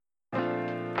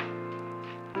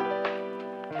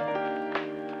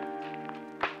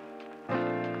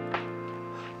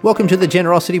Welcome to the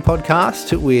Generosity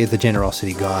Podcast with the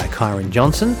Generosity Guy, Kyron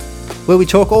Johnson, where we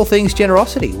talk all things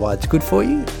generosity, why it's good for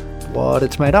you, what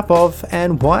it's made up of,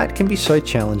 and why it can be so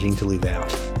challenging to live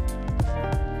out.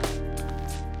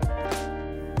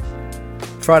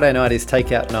 Friday night is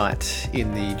takeout night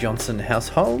in the Johnson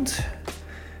household,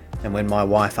 and when my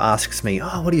wife asks me,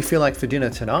 what do you feel like for dinner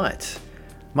tonight?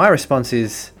 My response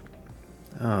is,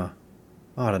 I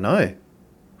don't know.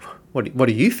 What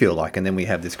do you feel like? And then we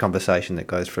have this conversation that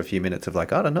goes for a few minutes of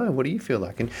like, I don't know, what do you feel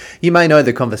like? And you may know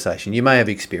the conversation, you may have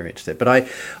experienced it, but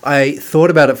I thought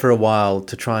about it for a while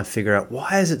to try and figure out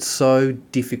why is it so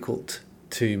difficult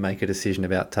to make a decision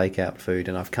about takeout food?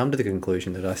 And I've come to the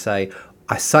conclusion that I say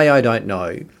I don't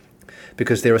know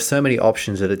because there are so many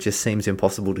options that it just seems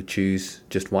impossible to choose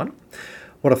just one.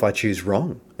 What if I choose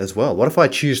wrong as well? What if I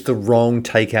choose the wrong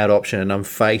takeout option and I'm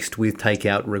faced with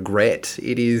takeout regret?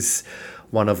 It is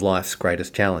one of life's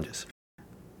greatest challenges.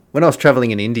 When I was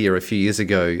travelling in India a few years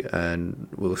ago and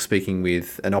we were speaking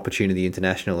with an Opportunity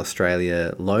International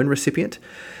Australia loan recipient,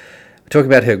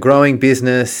 talking about her growing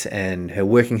business and her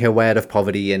working her way out of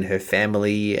poverty and her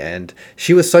family, and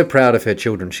she was so proud of her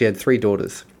children. She had 3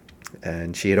 daughters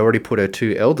and she had already put her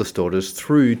 2 eldest daughters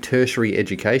through tertiary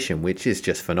education, which is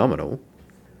just phenomenal.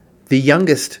 The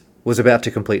youngest was about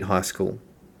to complete high school.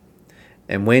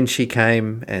 And when she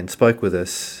came and spoke with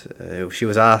us, she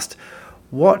was asked,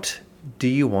 what do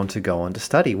you want to go on to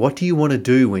study? What do you want to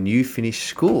do when you finish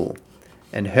school?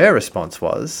 And her response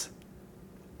was,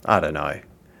 I don't know,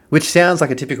 which sounds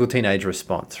like a typical teenage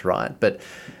response, right? But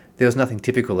there was nothing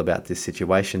typical about this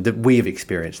situation that we've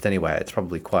experienced anyway. It's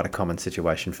probably quite a common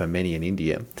situation for many in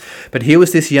India. But here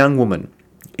was this young woman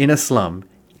in a slum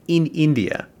in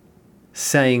India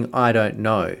saying, I don't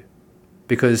know.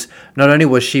 Because not only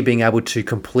was she being able to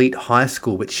complete high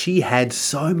school, but she had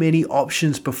so many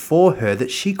options before her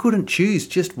that she couldn't choose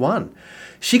just one.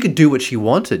 She could do what she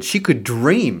wanted. She could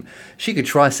dream. She could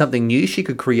try something new. She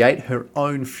could create her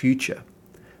own future.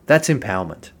 That's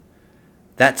empowerment.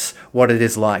 That's what it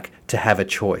is like to have a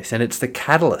choice. And it's the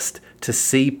catalyst to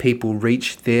see people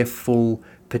reach their full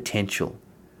potential.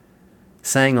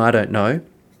 Saying I don't know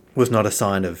was not a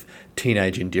sign of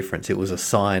teenage indifference. It was a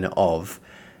sign of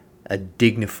a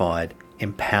dignified,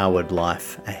 empowered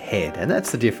life ahead. And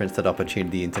that's the difference that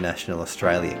Opportunity International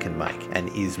Australia can make and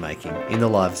is making in the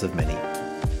lives of many.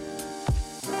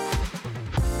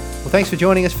 Well, thanks for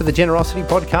joining us for the Generosity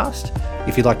Podcast.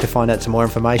 If you'd like to find out some more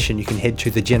information, you can head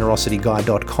to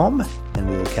thegenerosityguy.com and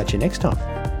we will catch you next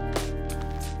time.